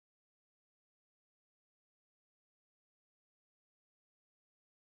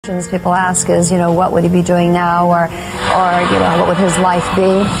People ask is, what would he be doing now, or what would his life be?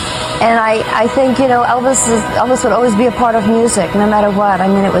 And I think, Elvis would always be a part of music, no matter what. I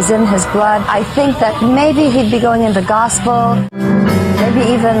mean, it was in his blood. I think that maybe he'd be going into gospel,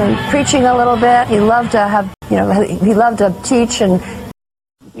 maybe even preaching a little bit. He loved to have, he loved to teach, and,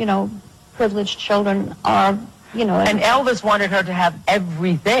 privileged children are, And Elvis wanted her to have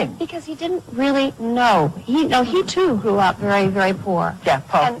everything. Because he didn't really know. He too grew up very, very poor. Yeah,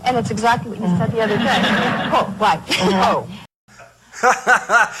 poor. And it's exactly what you said the other day. Poor, right. Oh.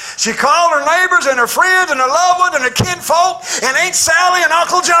 She called her neighbors and her friends and her loved ones and her kinfolk and Aunt Sally and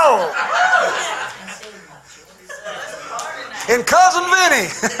Uncle Joe. And Cousin Vinny.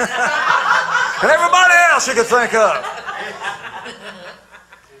 And everybody else you could think of.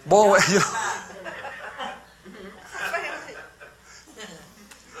 Boy,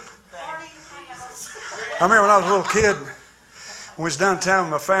 I remember when I was a little kid, we was downtown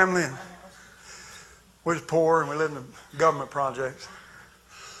with my family, and we was poor, and we lived in the government projects.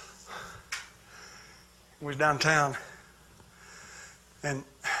 We was downtown, and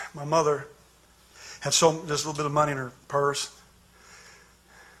my mother had just a little bit of money in her purse.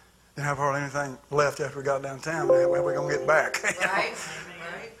 Didn't have hardly anything left after we got downtown. How are we going to get back? Right.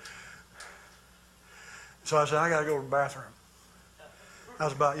 So I said, I got to go to the bathroom. I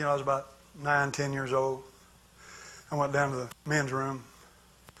was about 9, 10 years old. I went down to the men's room,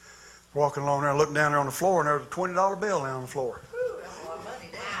 walking along there, looked down there on the floor, and there was a $20 bill down on the floor.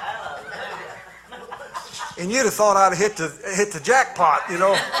 And you'd have thought I'd hit the jackpot,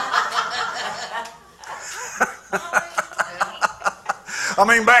 I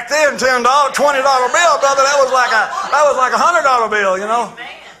mean, back then, $10, $20 bill, brother, that was like a $100 bill,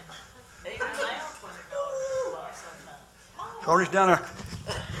 So I reached down there.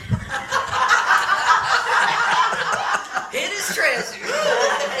 It is treasure.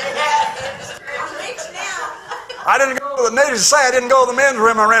 I didn't go to the needless to say, I didn't go to the men's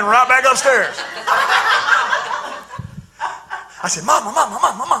room. I ran right back upstairs. I said, Mama,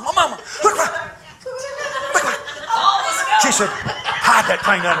 look right. She said, hide that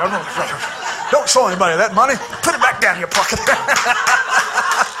thing down there. Don't show anybody that money. Put it back down in your pocket.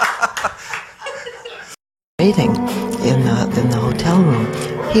 Waiting in the hotel room,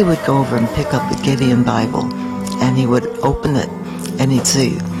 he would go over and pick up the Gideon Bible, and he would open it, and he'd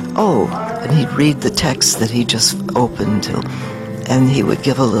say, and he'd read the text that he just opened to, and he would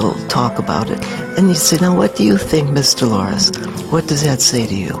give a little talk about it. And he'd say, now what do you think, Miss Dolores? What does that say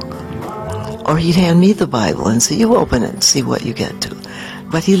to you? Or he'd hand me the Bible and say, you open it and see what you get to.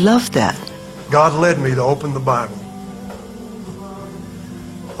 But he loved that. God led me to open the Bible.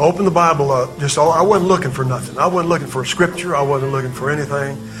 Open the Bible up. I wasn't looking for nothing. I wasn't looking for a scripture. I wasn't looking for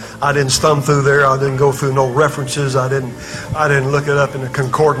anything. I didn't thumb through there. I didn't go through no references. I didn't look it up in the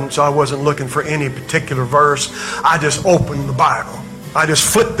concordance. I wasn't looking for any particular verse. I just opened the Bible. I just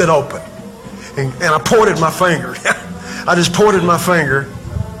flipped it open. And I pointed my finger. I just pointed my finger.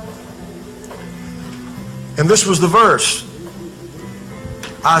 And this was the verse.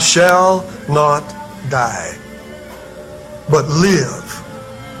 I shall not die, but live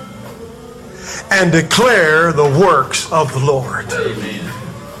and declare the works of the Lord. Amen.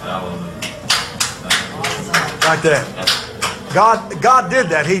 Like that. God did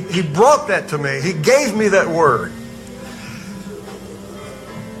that. He brought that to me. He gave me that word.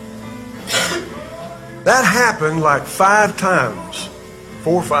 That happened like 5 times,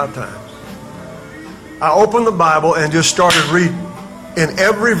 4 or 5 times. I opened the Bible and just started reading. In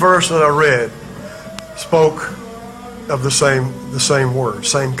every verse that I read spoke of the same word,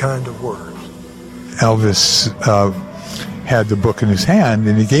 same kind of word. Elvis had the book in his hand,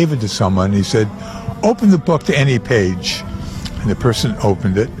 and he gave it to someone. He said, open the book to any page. And the person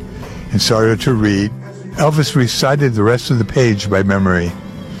opened it and started to read. Elvis recited the rest of the page by memory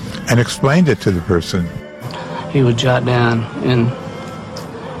and explained it to the person. He would jot down and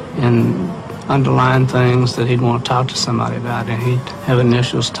underline things that he'd want to talk to somebody about, and he'd have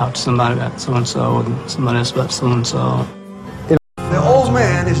initials, talk to somebody about so-and-so and somebody else about so-and-so. The old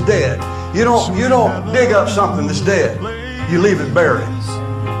man is dead. You don't dig up something that's dead. You leave it buried.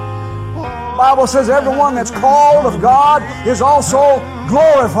 The Bible says everyone that's called of God is also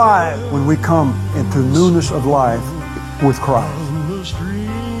glorified when we come into newness of life with Christ.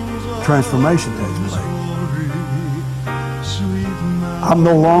 Transformation takes place. I'm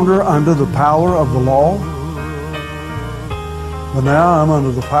no longer under the power of the law, but now I'm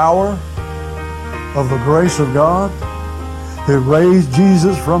under the power of the grace of God that raised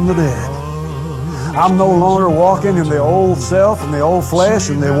Jesus from the dead. I'm no longer walking in the old self and the old flesh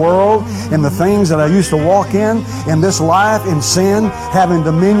and the world and the things that I used to walk in this life in sin, having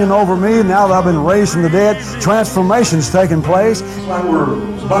dominion over me. Now that I've been raised from the dead, transformation's taking place. Like we're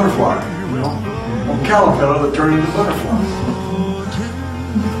butterflies, you know, on caterpillar that turned into butterfly.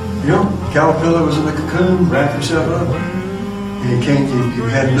 You know, caterpillar was in the cocoon, wrapped himself up, and he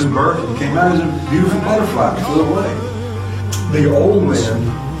had a new birth, and came out as a beautiful butterfly, flew away. The old man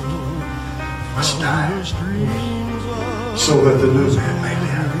must die, so that the new man may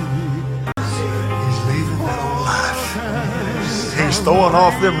live. He's leaving that old life. He's throwing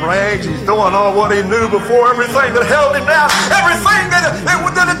off them rags. He's throwing off what he knew before, everything that held him down, everything that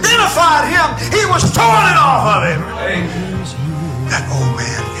identified him. He was throwing it off of him. That old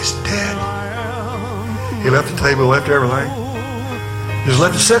man is dead. He left the table, left everything. Just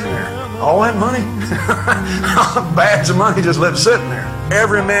left it sitting there. All that money, bags of money, just left sitting there.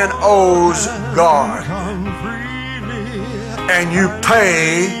 Every man owes God, and you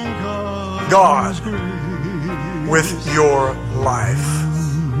pay God with your life.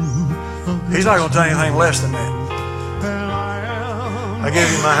 He's not going to tell you anything less than that. I gave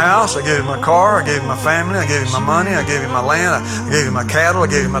you my house, I gave you my car, I gave you my family, I gave you my money, I gave you my land, I gave you my cattle, I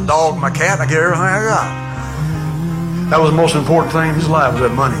gave you my dog, my cat, I gave you everything I got. That was the most important thing in his life, was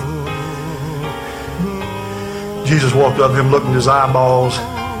that money. Jesus walked up to him, looked in his eyeballs.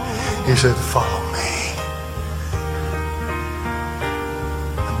 He said, "Follow me."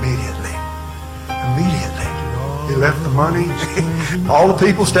 Immediately. He left the money. All the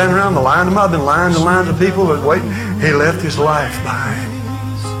people standing around, the line, there might have been lines and lines of people that waiting. He left his life behind.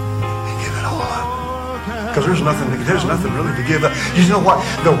 He gave it all up. Because there's nothing really to give up. You know what?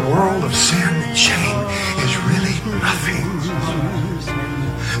 The world of sin and shame is really nothing.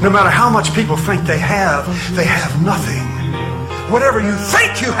 No matter how much people think they have nothing. Whatever you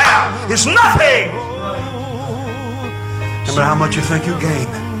think you have is nothing. No matter how much you think you gain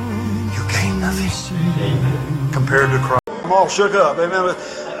nothing compared to Christ. I'm all shook up. Amen.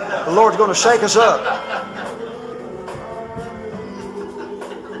 The Lord's going to shake us up.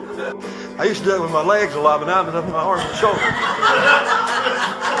 I used to do it with my legs a lot, but now I'm up with my arms and shoulders.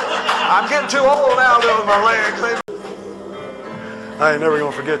 I'm getting too old now to do it with my legs. I ain't never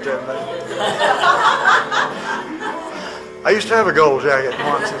going to forget that, man. I used to have a gold jacket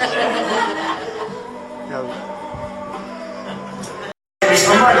once.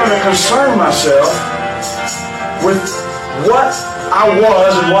 I'm not going to concern myself with what I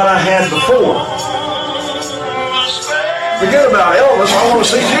was and what I had before. Forget about Elvis, I want to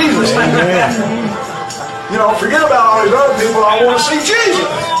see Jesus. You know, forget about all these other people, I want to see Jesus.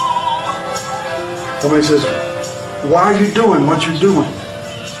 Somebody says, "Why are you doing what you're doing?"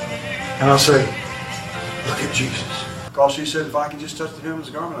 And I'll say, "Look at Jesus." Because she said, if I can just touch the hem of his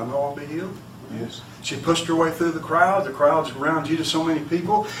garment, I know I'll be healed. Yes. She pushed her way through the crowds around Jesus, so many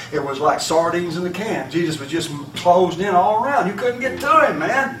people, it was like sardines in the can. Jesus was just closed in all around. You couldn't get to him,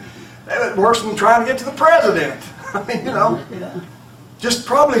 man. It was worse than trying to get to the president. I mean, you know, just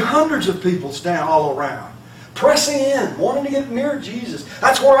probably hundreds of people stand all around, pressing in, wanting to get near Jesus.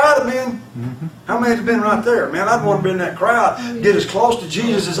 That's where I'd have been. Mm-hmm. How many have been right there? Man, I'd want to be in that crowd, get as close to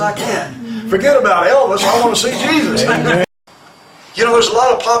Jesus as I can. Forget about Elvis, I want to see Jesus. You know, there's a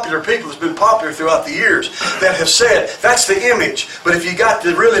lot of popular people that's been popular throughout the years that have said, that's the image, but if you got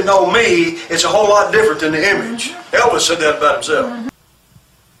to really know me, it's a whole lot different than the image. Elvis said that about himself.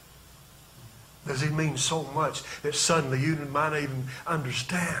 Does he mean so much that suddenly you might not even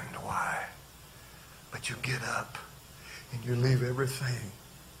understand why? But you get up and you leave everything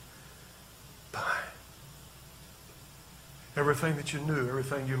behind. Everything that you knew,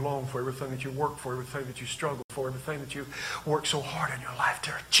 everything you longed for, everything that you worked for, everything that you struggled for, everything that you worked so hard in your life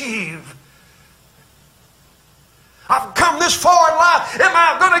to achieve. I've come this far in life. Am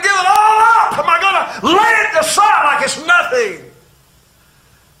I going to give it all up? Am I going to lay it aside like it's nothing?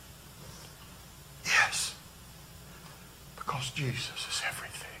 Yes. Because Jesus is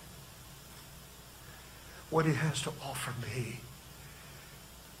everything. What he has to offer me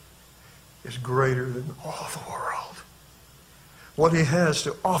is greater than all the world. What he has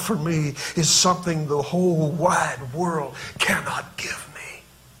to offer me is something the whole wide world cannot give me.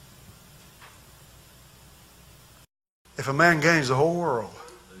 If a man gains the whole world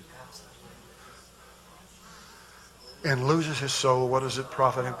and loses his soul, what does it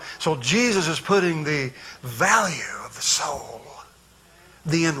profit him? So Jesus is putting the value of the soul,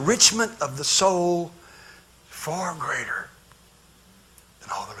 the enrichment of the soul, far greater than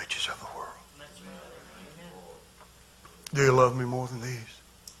all the riches of the world. Do you love me more than these?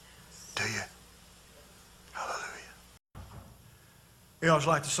 Do you? Hallelujah. You know, it's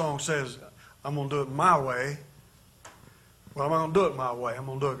like the song says, I'm going to do it my way. Well, I'm not going to do it my way. I'm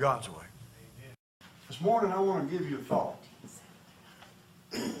going to do it God's way. This morning, I want to give you a thought.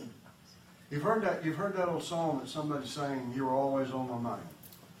 You've heard that old song that somebody sang, "You Were Always on My Mind."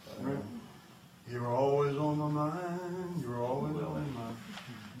 Right? You were always on my mind. You were always on my mind.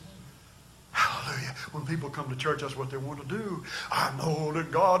 Hallelujah. When people come to church, that's what they want to do. I know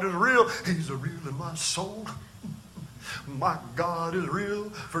that God is real. He's real in my soul. My God is real,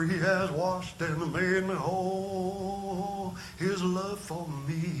 for He has washed and made me whole. His love for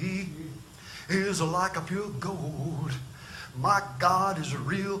me is like a pure gold. My God is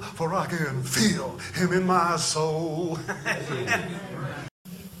real, for I can feel Him in my soul.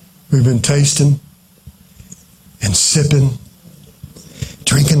 We've been tasting and sipping,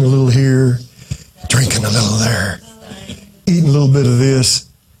 drinking a little here, drinking a little there, eating a little bit of this.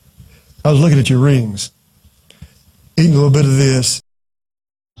 I was looking at your rings, eating a little bit of this.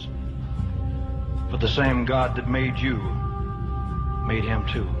 But the same God that made you made him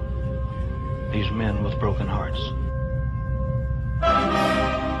too. These men with broken hearts.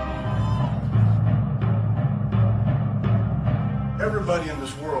 Everybody in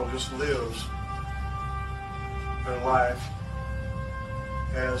this world just lives their life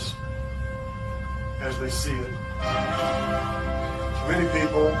as they see it. So many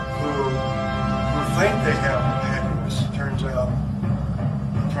people who think they have happiness turns around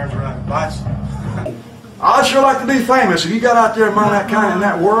and bites them. I'd sure like to be famous. If you got out there among that kind in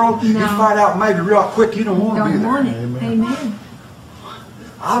that world, you find out maybe real quick you don't want to be there. Want it. Amen.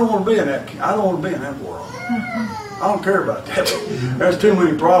 I don't want to be in that. I don't want to be in that world. I don't care about that. There's too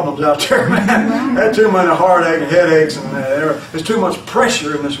many problems out there, man. There's too many heartache and headaches, and there's too much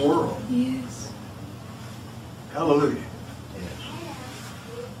pressure in this world. Yes. Hallelujah.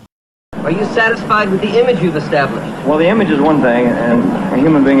 Are you satisfied with the image you've established? Well, the image is one thing, and a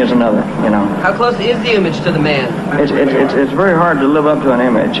human being is another, you know. How close is the image to the man? It's very hard to live up to an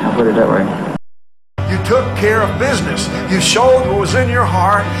image, I'll put it that way. You took care of business. You showed what was in your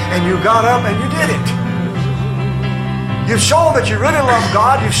heart, and you got up and you did it. You showed that you really love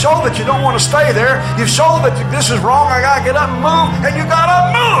God. You showed that you don't want to stay there. You showed that this is wrong. I got to get up and move, and you got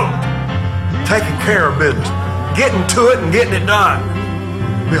up and moved. Taking care of business, getting to it and getting it done.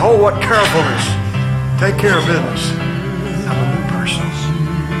 Behold what carefulness. Take care of business. I'm a new person.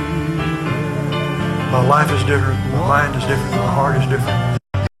 My life is different. My mind is different. My heart is different.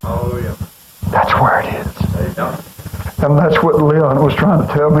 Hallelujah. That's where it is. And that's what Leon was trying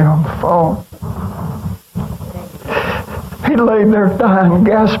to tell me on the phone. He laid there dying,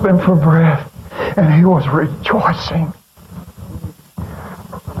 gasping for breath, and he was rejoicing.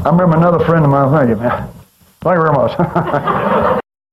 I remember another friend of mine, thank you, man. Thank you very much.